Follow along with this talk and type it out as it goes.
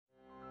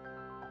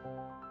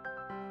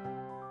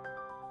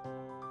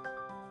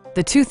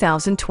the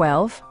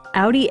 2012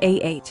 Audi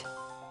A8.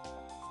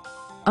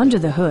 Under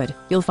the hood,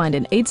 you'll find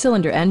an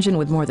 8-cylinder engine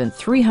with more than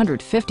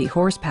 350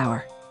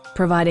 horsepower,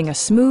 providing a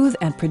smooth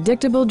and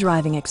predictable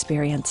driving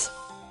experience.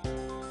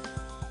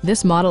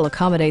 This model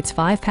accommodates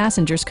 5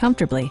 passengers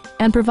comfortably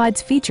and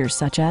provides features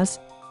such as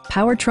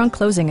power trunk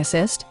closing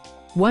assist,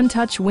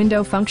 one-touch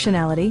window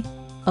functionality,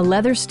 a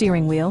leather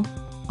steering wheel,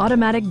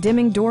 automatic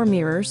dimming door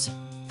mirrors,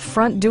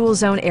 front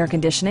dual-zone air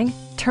conditioning,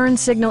 turn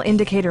signal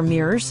indicator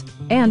mirrors,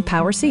 and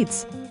power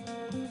seats.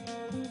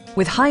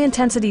 With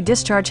high-intensity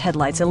discharge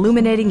headlights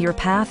illuminating your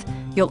path,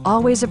 you'll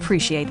always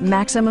appreciate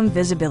maximum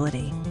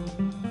visibility.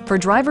 For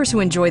drivers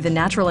who enjoy the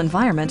natural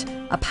environment,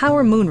 a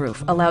power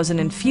moonroof allows an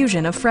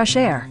infusion of fresh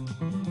air.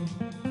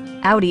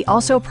 Audi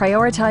also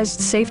prioritized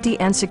safety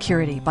and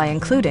security by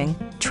including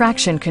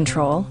traction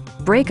control,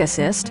 brake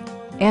assist,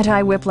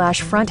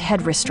 anti-whiplash front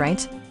head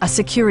restraints, a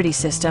security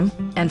system,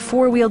 and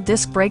 4-wheel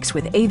disc brakes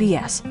with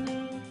ABS.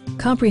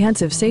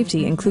 Comprehensive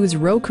safety includes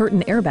row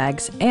curtain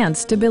airbags and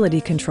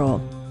stability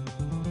control.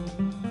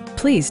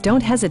 Please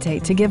don't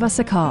hesitate to give us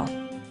a call.